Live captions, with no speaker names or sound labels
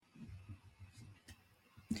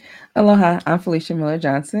Aloha, I'm Felicia Miller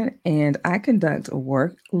Johnson, and I conduct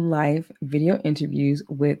work life video interviews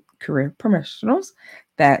with career professionals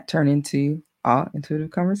that turn into all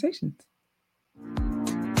intuitive conversations.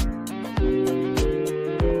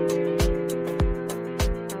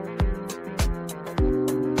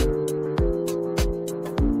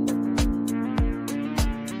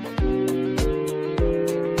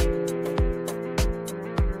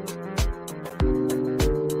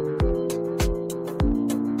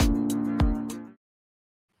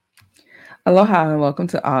 Aloha, and welcome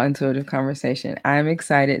to All Intuitive Conversation. I'm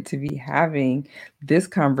excited to be having this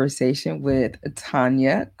conversation with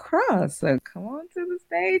Tanya Cross. So come on to the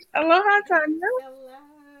stage. Aloha, Tanya. Hello,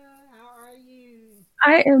 how are you?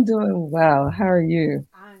 I am doing well. How are you?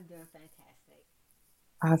 I'm doing fantastic.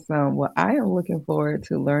 Awesome. Well, I am looking forward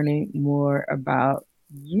to learning more about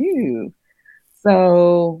you.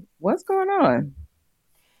 So, what's going on?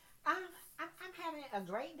 Um, I'm having a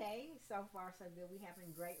great day so far, so good. We're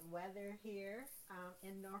having great weather here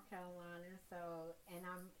in North Carolina, and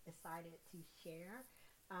I'm excited to share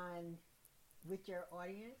with your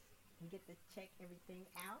audience and get to check everything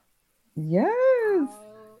out. Yes.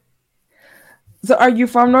 Oh, So, are you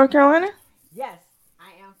from North Carolina? yes,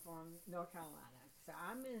 I am from North Carolina. So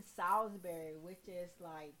I'm in Salisbury, which is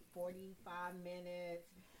like 45 minutes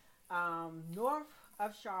north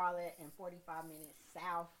of Charlotte and 45 minutes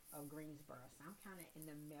south of Greensboro. So I'm kind of in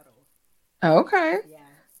the middle. Okay. Yeah.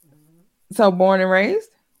 Hmm. So, born and raised?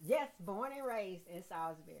 Yes, born and raised in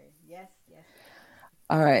Salisbury. Yes, yes, yes.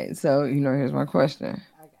 All right. So, here's my question.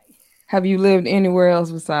 Okay. Have you lived anywhere else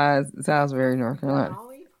besides Salisbury, North The Carolina?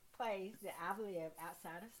 only place that I've lived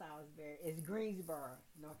outside of Salisbury is Greensboro,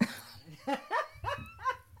 North Carolina.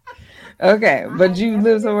 Okay. I But have you never live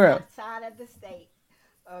lived somewhere else. outside of the state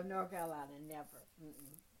of North Carolina. Never.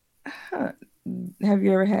 Mm-mm. Huh. Have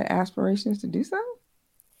you ever had aspirations to do so?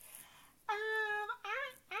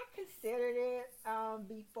 I considered it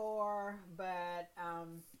before, but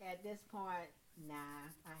at this point, nah,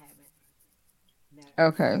 I haven't. No.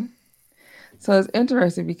 Okay. So, it's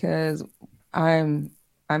interesting because I'm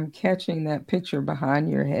I'm catching that picture behind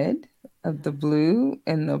your head of the Uh-huh. blue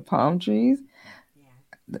and the palm trees.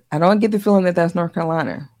 Yeah. I don't get the feeling that that's North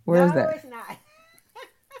Carolina. Where is No, that? it's not.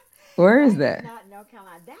 Where is That is that? not North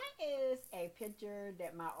Carolina. That is a picture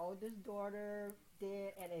that my oldest daughter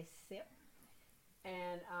did at a sip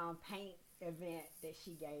and paint event that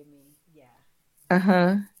she gave me. Yeah. Uh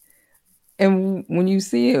huh. And when you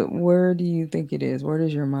see it, where do you think it is? Where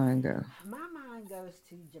does your mind go? My mind goes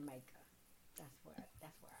to Jamaica. That's where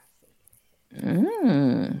I see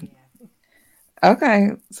Mm. it. Yeah. Okay,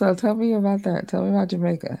 so tell me about that. Tell me about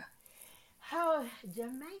Jamaica. Oh,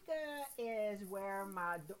 Jamaica is where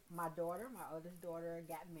my daughter, my oldest daughter,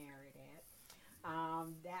 got married at.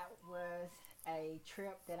 That was a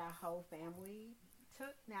trip that our whole family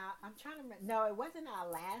took. Now I'm trying to remember. No, it wasn't our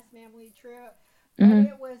last family trip, but Hmm.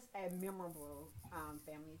 it was a memorable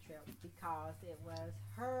family trip because it was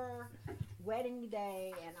her wedding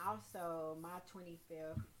day and also my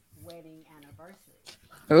 25th wedding anniversary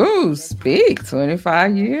Ooh, at the time. speak.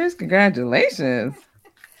 25 So years. Congratulations.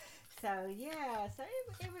 so yeah, so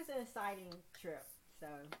it was an exciting trip. So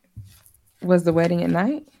Was the wedding at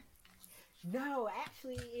night? no,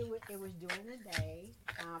 actually it was during the day.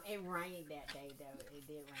 It rained that day though. It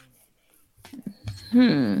did rain that day. So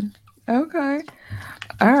Hmm. Okay.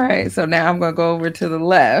 All right. So now I'm going to go over to the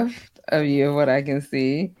left of you, what I can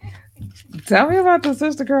see. Tell me about the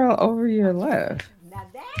sister girl over your okay, left. now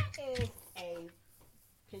that is a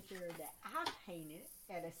picture that I painted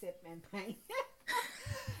at a sip and paint,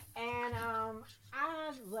 and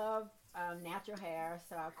I love natural hair,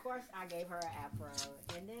 so of course I gave her an afro,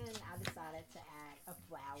 and then I decided to add a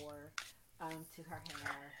flower to her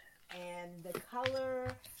hair, and the color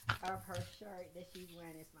of her shirt that she's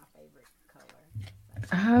wearing is my favorite color.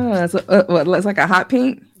 So Oh, so, what, looks like a hot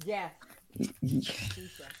pink? yes,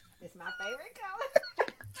 fuchsia is my favorite color.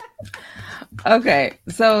 Okay,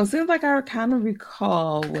 so it seems like I kind of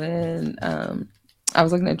recall when I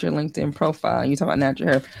was looking at your LinkedIn profile and you talk about natural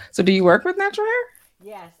hair. So do you work with natural hair?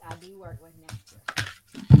 Yes, I do work with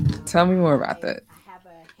natural. Tell me I more have about a that. I have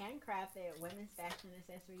a handcrafted women's fashion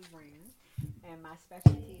accessory brand, and my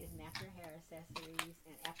specialty is natural hair accessories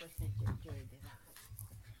and Afrocentric jewelry designs.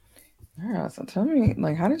 Girl, so tell me,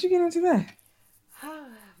 like, how did you get into that?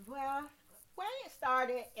 Well, where it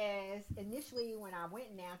started is initially when I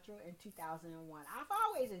went natural in 2001. I've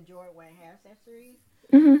always enjoyed wearing hair accessories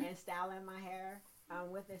Hmm. and styling my hair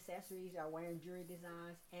with accessories or wearing jewelry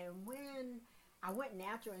designs. And when I went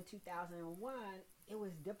natural in 2001, it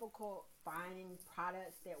was difficult finding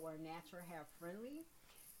products that were natural hair friendly.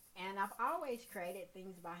 And I've always created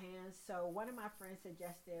things by hand. So one of my friends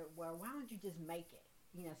suggested, well, why don't you just make it?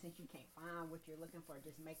 Since you can't find what you're looking for,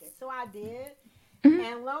 just make it. So I did. Mhm.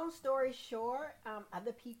 And long story short,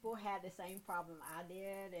 other people had the same problem I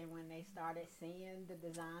did, and when they started seeing the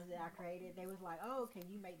designs that I created, they was like, "Oh, can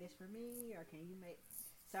you make this for me?" Or can you make?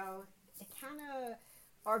 So it kind of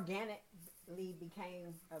organically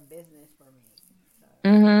became a business for me. So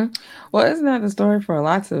Mhm. Well, yeah, isn't that the story for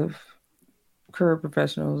lots of career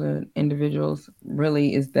professionals and individuals?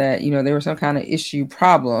 Really, is that there was some kind of issue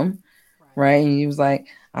problem, right, right? And he was like,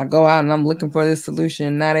 I go out and I'm looking for this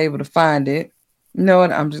solution, not able to find it. You know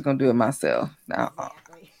what? I'm just gonna do it myself. Now,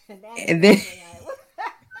 exactly, and that's and then exactly how it was.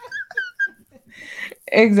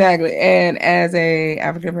 exactly. And as a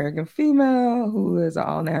African American female who is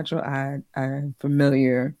all natural, I'm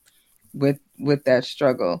familiar with that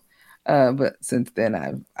struggle. But since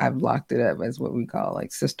then, I've locked it up as what we call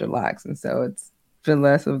like sister locks, and so it's been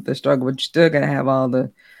less of the struggle. But you're still gonna have all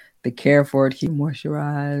the care for it, keep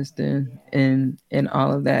moisturized, and Yeah. and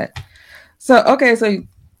all of that. So okay, so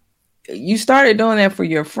you started doing that for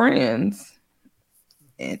your friends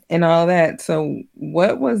and all that. So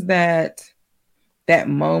what was that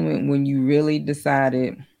moment when you really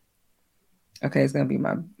decided, okay, it's gonna be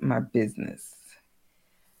my business?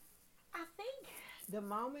 I think the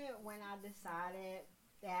moment when I decided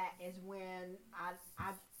that is when I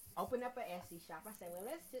opened up an Etsy shop. I said, well,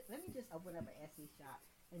 let me just open up an Etsy shop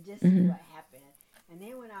and just see Mm-hmm. what happened. And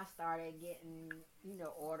then when I started getting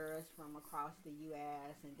orders from across the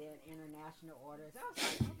U.S. and then international orders, I was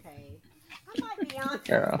like, okay, I might be on.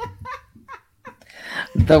 Girl,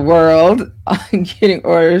 the world, getting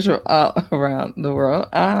orders from all around the world.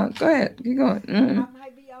 Go ahead, keep going. I Mm.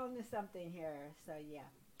 might be on to something here. So yeah,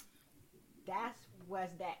 that was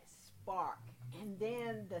that spark. And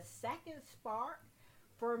then the second spark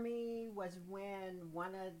for me was when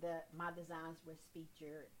one of the my designs was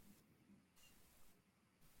featured,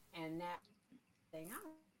 and that thing I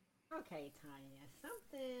was like, okay, Tanya,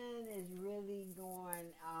 something is really going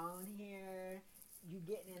on here. You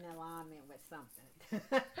getting in alignment with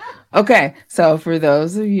something. Okay, so for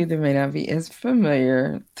those of you that may not be as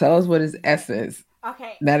familiar, tell us what is Essence.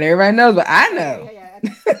 Okay, Not everybody knows, but I yeah, yeah, know. yeah, yeah.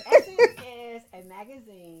 Okay. Essence is a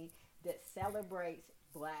magazine that celebrates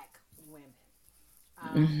Black women.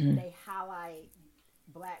 Hmm. They highlight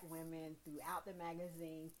Black women throughout the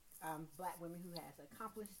magazine. Black women who has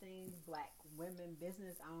accomplished things, Black women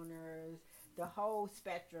business owners, the whole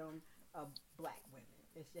spectrum of Black women.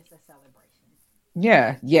 It's just a celebration.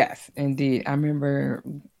 Yeah, yes, indeed. I remember,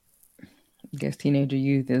 I guess, teenager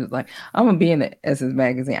youth is like, I'm gonna be in the Essence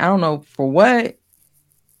magazine. I don't know for what,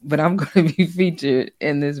 but I'm gonna be featured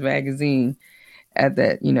in this magazine at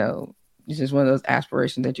that. It's just one of those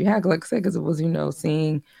aspirations that you had. Like I said, because it was,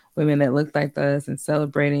 seeing women that looked like us and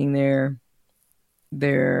celebrating their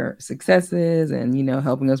successes and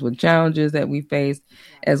helping us with challenges that we faced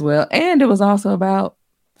Right, as well. And it was also about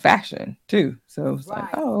fashion too. So it's like,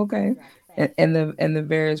 right, oh, okay, right. and Fashion. the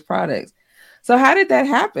various products. So how did that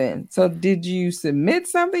happen? So did you submit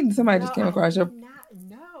something? Did somebody just No, came I across did your? not.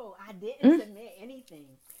 No, I didn't Mm, submit anything.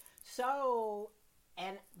 So,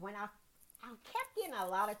 and when I kept getting a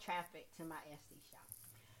lot of traffic to my Etsy shop.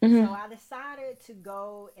 So mm-hmm. I decided to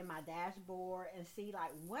go in my dashboard and see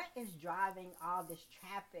like what is driving all this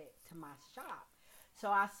traffic to my shop. So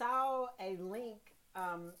I saw a link,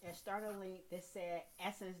 external link that said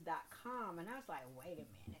essence.com, and I was like, wait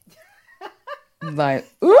a minute. Like,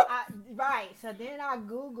 so oop, I right. So then I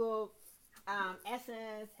Googled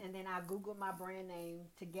Essence, and then I Googled my brand name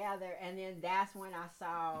together, and then that's when I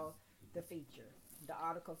saw the feature, the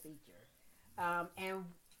article feature. And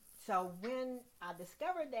so when I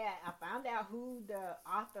discovered that, I found out who the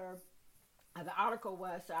author of the article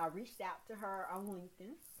was. So I reached out to her on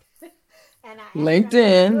LinkedIn, and I asked her, I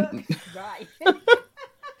said, "Look, LinkedIn. right."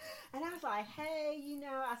 And I was like, "Hey,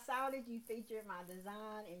 I saw that you featured my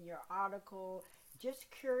design in your article. Just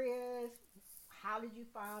curious, how did you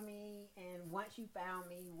find me? And once you found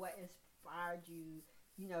me, what inspired you,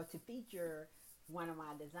 to feature one of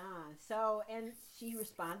my designs?" So, and she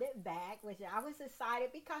responded back, which I was excited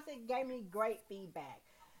because it gave me great feedback.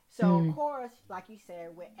 So, of Mm, course, like you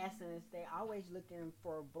said, with Essence, they always looking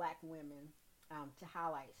for Black women to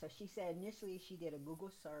highlight. So she said initially she did a Google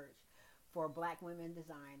search for Black women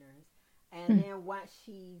designers. And mm. then once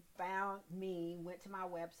she found me, went to my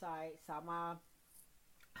website, saw my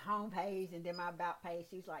homepage and then my about page,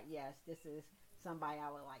 she was like, "Yes, this is somebody I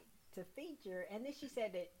would like to feature." And then she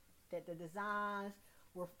said that the designs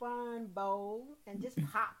were fun, bold, and just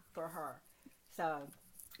pop for her. So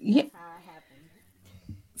Yeah. that's how it happened.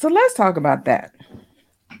 So let's talk about that.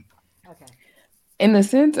 Okay. In the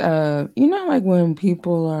sense of, like when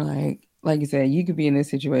people are like you said, you could be in this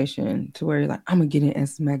situation to where you're like, I'm gonna get in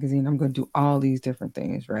Essence Magazine, I'm gonna do all these different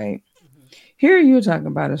things, right? Hmm. Here you're talking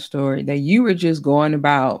about a story that you were just going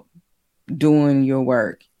about doing your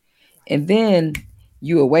work, Right. and then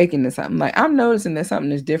you awaken to something. Like, I'm noticing that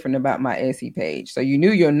something is different about my Etsy page. So you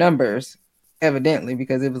knew your numbers, evidently,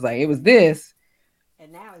 because it was like, it was this,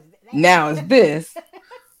 And now it's now it's that. this.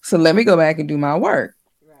 So let me go back and do my work.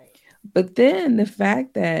 Right. But then the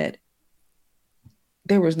fact that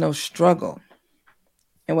there was no struggle.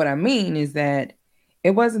 And what I mean is that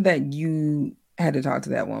it wasn't that you had to talk to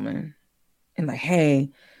that woman and like, hey,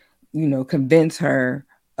 convince her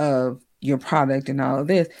of your product and all of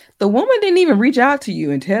this. The woman didn't even reach out to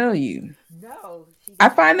you and tell you. No, she I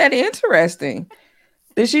didn't. find that interesting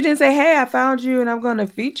that she didn't say, hey, I found you and I'm going to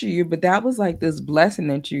feature you. But that was like this blessing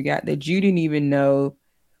that you got that you didn't even know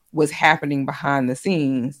was happening behind the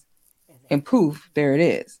scenes. And Exactly. poof, there it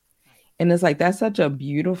is. Right. And it's like, that's such a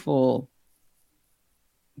beautiful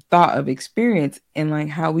thought of experience and like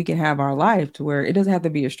how we can have our life to where it doesn't have to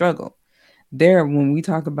be a struggle. There, when we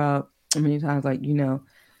talk about many times, like,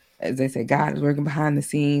 as they say, God is working behind the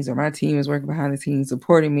scenes or my team is working behind the scenes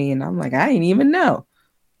supporting me. And I'm like, I didn't even know.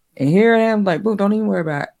 And here I am, like, boo, don't even worry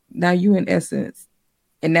about it. Now you in Essence.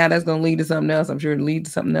 And now that's going to lead to something else. I'm sure it'll lead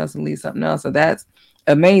to something else and lead to something else. So that's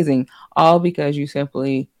amazing. All because you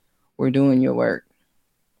simply were doing your work.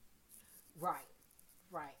 Right.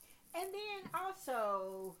 Right. And then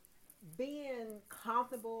also being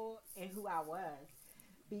comfortable in who I was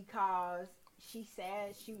because she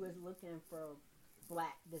said she was looking for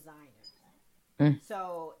black designers. Mm.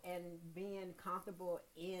 So, and being comfortable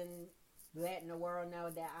in letting the world know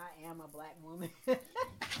that I am a black woman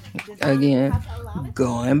designing Again, because a lot of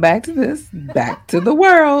going back to this, back to the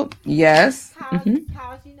world. Yes. cause, Mm-hmm.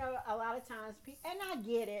 cause a lot of times and I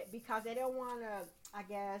get it because they don't want to, I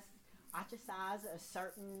guess, ostracize a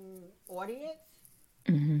certain audience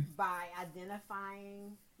Mm-hmm. by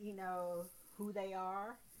identifying who they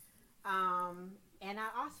are. And I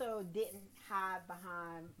also didn't hide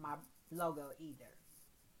behind my logo either.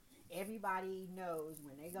 Everybody knows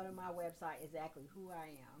when they go to my website exactly who I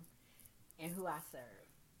am and who I serve.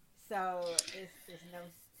 So it's no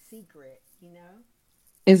secret.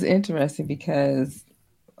 It's interesting because,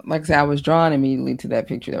 like I said, I was drawn immediately to that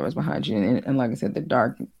picture that was behind you. And like I said,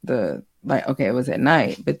 like, okay, it was at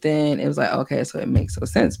night. But then it was like, okay, so it makes so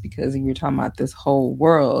sense because you're talking about this whole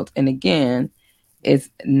world. And again, it's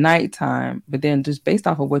nighttime. But then just based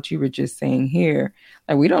off of what you were just saying here,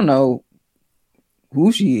 like, we don't know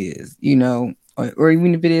who she is, or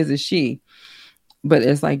even if it is a she. But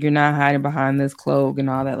it's like you're not hiding behind this cloak and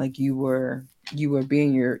all that. Like you were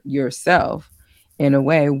being yourself in a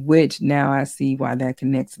way, which now I see why that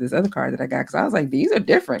connects to this other card that I got. Because I was like, these are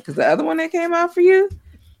different. Because the other one that came out for you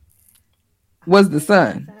I was the gave you the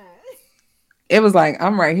sun. sign. It was like,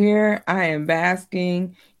 I'm right here. I am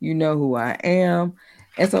basking. You know who I am.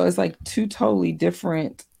 And so it's like two totally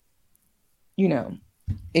different, you know,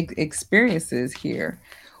 experiences here.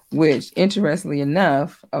 Which, interestingly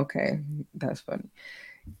enough, okay, that's funny,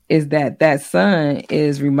 is that sun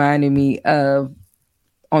is reminding me of,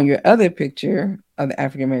 on your other picture of the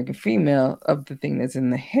African American female, of the thing that's in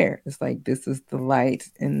the hair. It's like, this is the light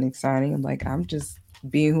and exciting. I'm like, I'm just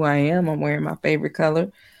being who I am. I'm wearing my favorite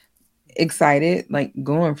color, excited, like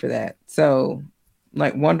going for that. So,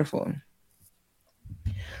 like, wonderful.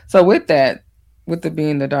 So with that, with the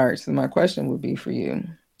being the dark, so my question would be for you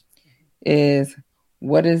is,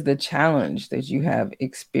 what is the challenge that you have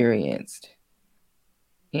experienced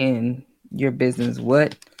in your business?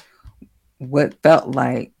 What felt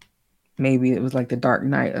like maybe it was like the dark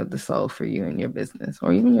night of the soul for you in your business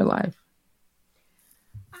or even your life?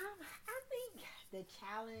 I think the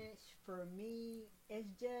challenge for me is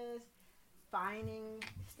just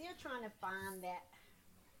still trying to find that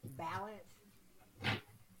balance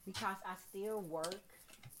because I still work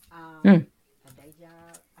Mm. a day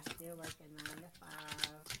job. I still work a 9 to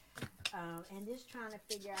 5, and just trying to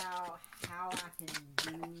figure out how I can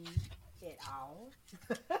do it all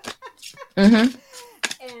Mm-hmm.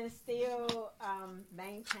 and still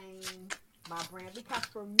maintain my brand because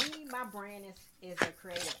for me, my brand is a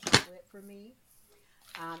creative outlet for me.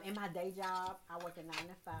 In my day job, I work a 9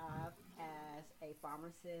 to 5 as a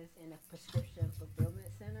pharmacist in a prescription fulfillment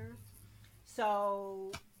center.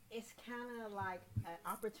 So it's kind of like an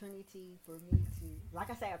opportunity for me to, like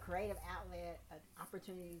I say, a creative outlet, an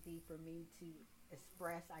opportunity for me to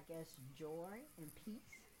express, I guess, joy and peace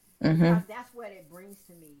because Mm-hmm. that's what it brings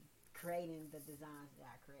to me, creating the designs that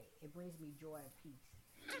I create. It brings me joy and peace.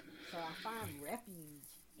 So I find refuge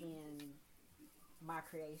in my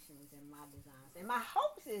creations and my designs. And my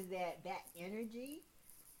hopes is that that energy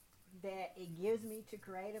that it gives me to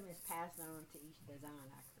create them is passed on to each design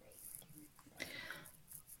I create.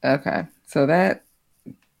 So, Okay. So that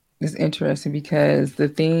is interesting because the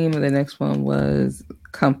theme of the next one was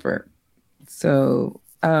comfort. So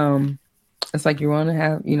it's like you want to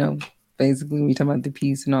have, basically we talk about the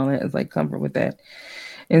peace and all that. It's like comfort with that.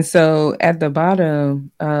 And so at the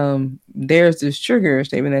bottom, there's this trigger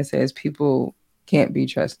statement that says people can't be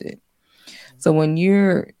trusted. So when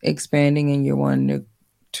you're expanding and you're wanting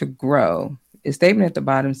to grow, the statement at the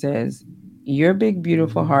bottom says, your big,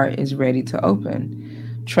 beautiful heart is ready to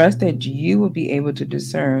open. Trust that you will be able to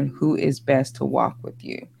discern who is best to walk with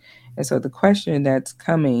you. And so the question that's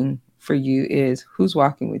coming for you is, who's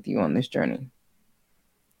walking with you on this journey?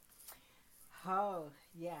 oh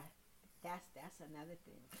yeah, that's another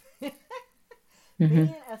thing. Mm-hmm.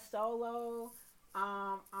 Being a solo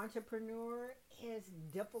entrepreneur is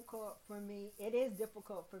difficult for me. It is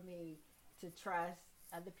difficult for me to trust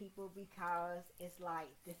other people because it's like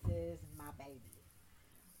this is my baby.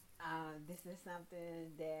 This is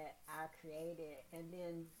something that I created, and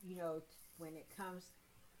then when it comes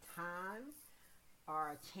time or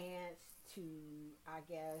a chance to, I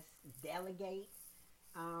guess, delegate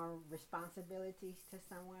responsibilities to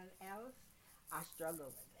someone else, I struggle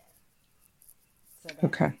with that. So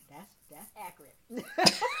Okay. that's accurate.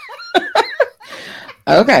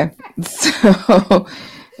 Okay. So,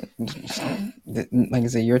 like I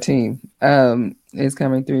said, your team is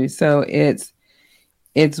coming through. So it's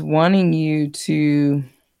wanting you to.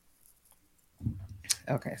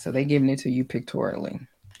 Okay, so they giving it to you pictorially,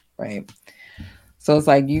 right? So it's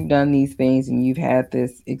like you've done these things and you've had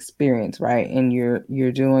this experience, right? And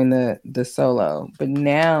you're doing the solo, but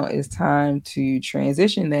now it's time to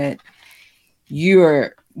transition that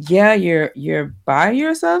you're yeah you're by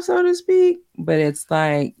yourself, so to speak, but it's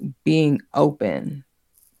like being open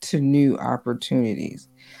to new opportunities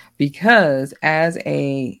because as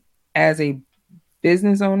a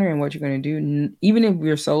business owner and what you're going to do, even if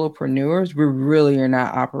we're solopreneurs, we really are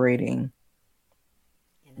not operating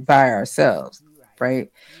In a by silo. ourselves, You right.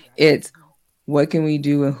 right? You right. It's what can we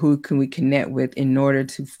do and who can we connect with in order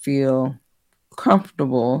to feel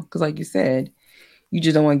comfortable? Because, like you said, you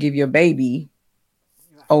just don't want to give your baby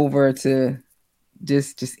Right. over to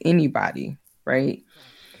just anybody, right? Right.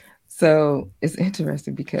 So it's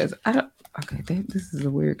interesting because I don't. Okay, this is a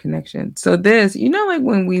weird connection. So this, like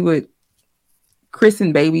when we would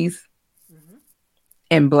christen babies Mhm.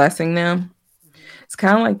 and blessing them, Mhm. it's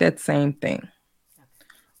kind of like that same thing. Okay.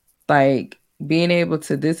 Like being able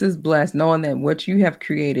to, this is blessed, knowing that what you have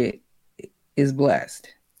created is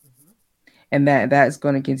blessed, Mhm. and that's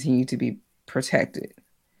going to continue to be protected.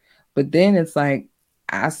 But then it's like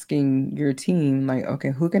asking your team, like,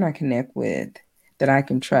 okay, who can I connect with that I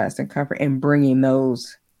can trust and comfort, and bringing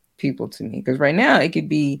those people to me? Because right now it could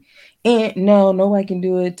be, and no, nobody can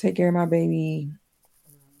do it. Take care of my baby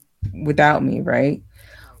Mhm. without me, right? Right.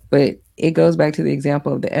 But it goes back to the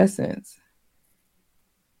example of the essence.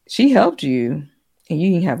 She helped you, and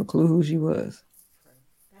you didn't have a clue who she was. True.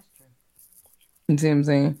 That's true. You see what I'm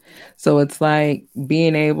saying? Yep. So it's like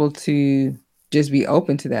being able to just be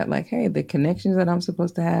open to that. Like, hey, the connections that I'm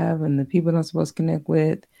supposed to have and the people that I'm supposed to connect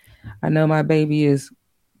with. I know my baby is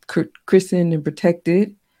christened and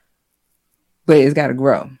protected, but it's got to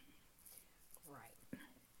grow, Right.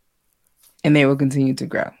 and they will continue to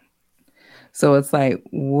grow. Right. So it's like,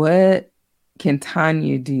 what can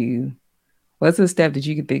Tanya do? What's a step that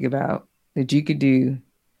you could think about that you could do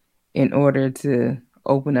in order to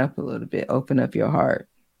open up a little bit, open up your heart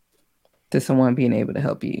to someone being able to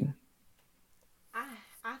help you?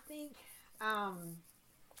 I think um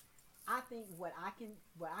what I can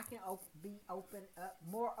be open up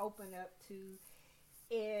more open up to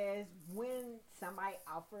is when somebody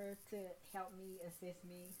offers to help me, assist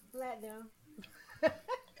me, let them.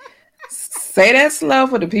 Say that slow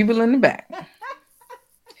for the people in the back.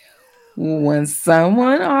 When When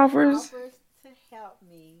someone someone offers, offers to help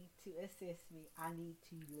me, to assist me, I need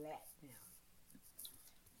to let them.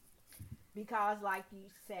 Because like you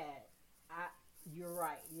said, I you're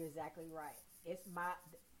right. You're exactly right. It's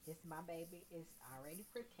my baby. It's already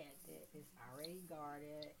protected. It's already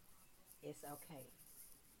guarded. It's okay.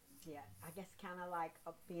 Yeah, I guess kind of like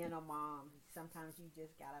being a mom. Sometimes you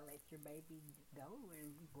just gotta let your baby go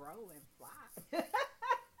and grow and fly.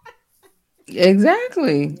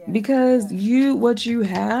 exactly, Yeah, because yeah, what you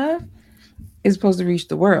have is supposed to reach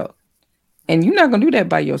the world, and right, you're not gonna do that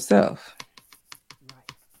by yourself.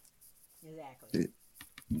 right, exactly.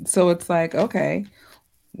 So it's like, okay,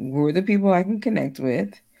 who are the people I can connect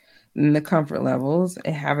with? and the comfort levels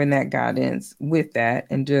and having that guidance with that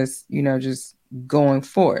and just, just going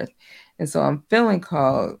forth. And so I'm feeling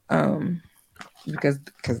called, because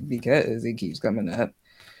it keeps coming up,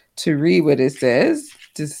 to read what it says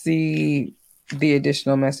to see the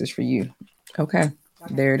additional message for you. Okay,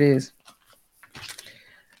 Okay. there it is.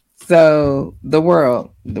 So the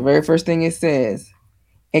world, the very first thing it says,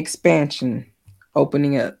 expansion,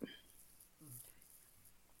 opening up,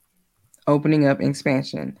 opening up,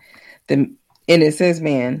 expansion. The and it says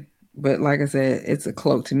man, but like I said, it's a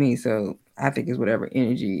cloak to me, so I think it's whatever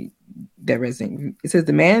energy that resonates. It says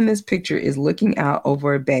the man in this picture is looking out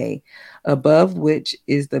over a bay, above which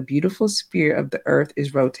is the beautiful sphere of the earth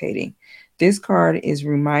is rotating. This card is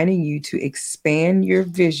reminding you to expand your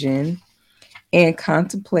vision and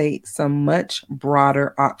contemplate some much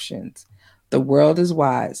broader options. The world is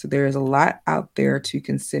wide, so there is a lot out there to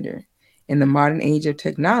consider. In the modern age of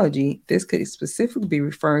technology, this could specifically be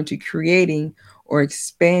referring to creating or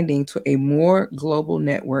expanding to a more global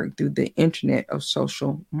network through the internet of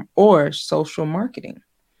social marketing.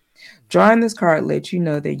 Drawing this card lets you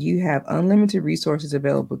know that you have unlimited resources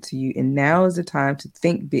available to you, and now is the time to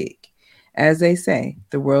think big. As they say,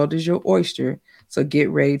 the world is your oyster, so get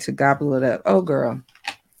ready to gobble it up. Oh, girl,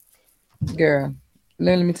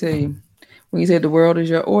 let me tell you. When you said the world is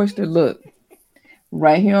your oyster, look,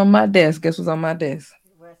 right here on my desk. Guess what's on my desk?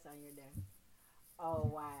 What's on your desk?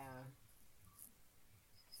 Oh wow,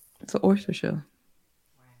 It's an oyster shell.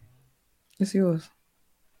 wow. It's yours.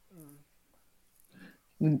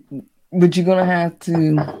 Mm. But you're going to have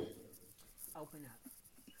to Open up. open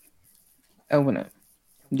it. Open up.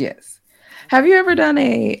 Yes. Have Okay. you ever done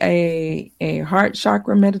a heart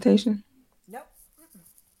chakra meditation? Nope.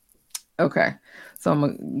 Mm-mm. Okay. So my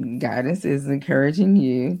guidance is encouraging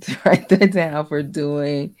you to write that down for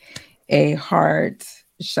doing a heart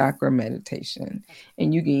chakra meditation. Okay.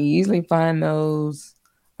 And you can easily find those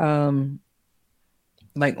um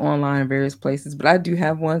like online in various places. But I do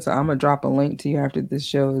have one, so I'm gonna drop a link to you after this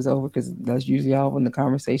show is over because that's usually all when the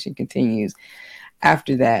conversation continues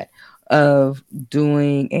after that of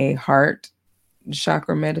doing a heart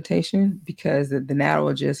chakra meditation because then that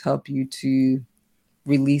will just help you to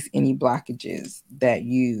release any blockages that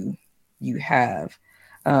you have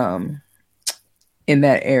um, in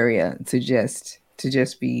that area to just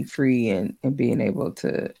be free and being able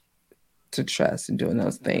to trust and doing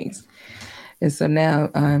those things. And so now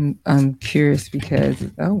I'm curious because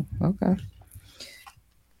okay.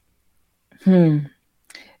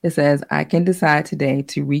 It says I can decide today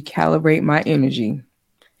to recalibrate my energy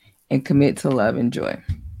and commit to love and joy.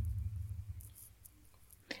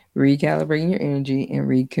 Recalibrating your energy and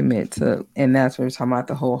recommit to, and that's what we're talking about,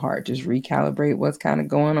 the whole heart. Just recalibrate what's kind of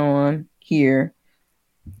going on here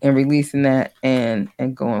and releasing that and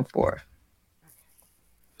going forth.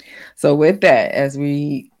 So with that, as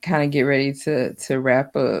we kind of get ready to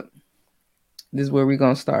wrap up, this is where we're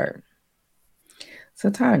gonna start. So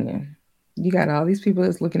Tanya, you got all these people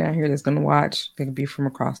that's looking out here that's gonna watch. They could be from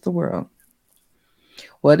across the world.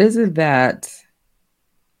 What is it that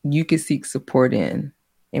you could seek support in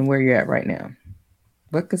and where you're at right now?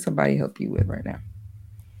 What could somebody help you with right now?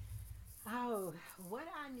 Oh, what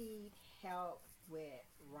I need help with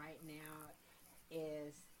right now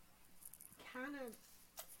is kind of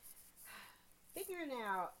figuring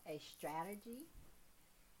out a strategy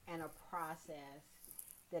and a process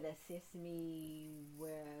that assists me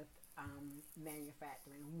with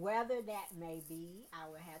manufacturing. Whether that may be, I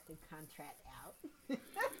will have to contract out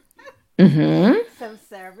Mm-hmm. some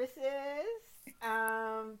services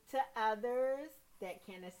to others that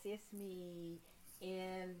can assist me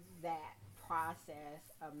in that process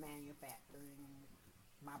of manufacturing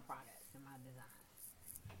my products and my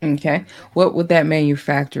designs. Okay. Yep. What would that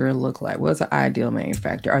manufacturer look like? What's an ideal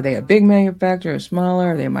manufacturer? Are they a big Um, manufacturer,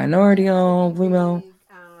 smaller? Are they minority owned, female? big,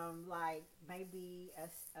 like maybe a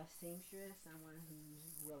seamstress, someone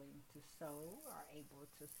who's willing to sew or able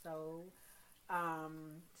to sew,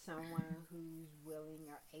 someone who's willing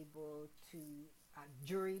or able to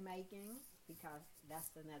jewelry making because that's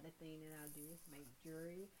another thing that I do is make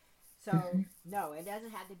jewelry. So no, it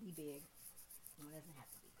doesn't have to be big. No, it doesn't have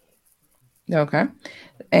to be big. Okay.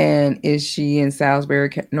 And is she in Salisbury,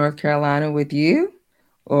 North Carolina with you?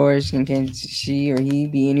 Or can she or he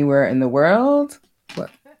be anywhere in the world? What?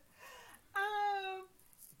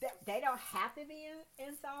 They don't have to be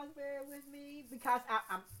in Salisbury with me because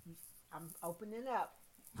I'm opening up.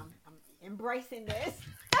 I'm embracing this.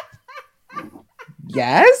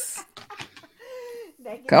 Yes.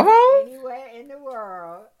 They can Come be on. anywhere in the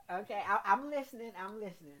world. Okay, I'm listening. I'm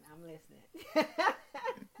listening. I'm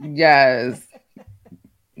listening. Yes.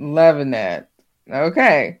 Loving that.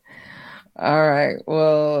 Okay. All right.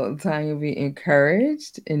 Well, Tanya, be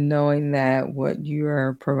encouraged in knowing that what you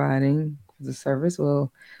are providing for the service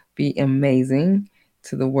will be amazing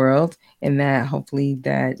to the world, and that hopefully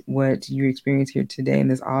that what you experience here today in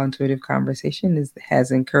this all intuitive conversation has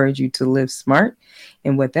encouraged you to live smart.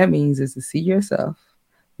 And what that means is to see yourself,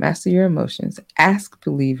 master your emotions, ask,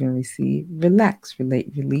 believe, and receive, relax,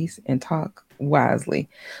 relate, release, and talk wisely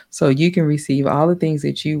so you can receive all the things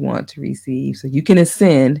that you want to receive so you can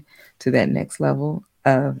ascend to that next level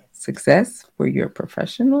of success for your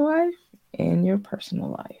professional life and your personal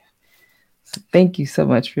life. So thank you so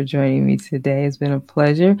much for joining me today. It's been a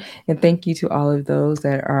pleasure. And thank you to all of those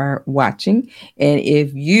that are watching. And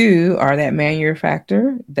if you are that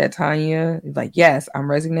manufacturer that Tanya is like, yes,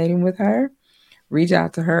 I'm resonating with her, reach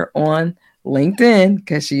out to her on LinkedIn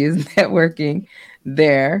because she is networking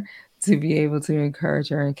there to be able to encourage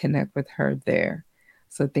her and connect with her there.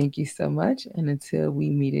 So thank you so much. And until we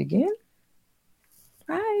meet again,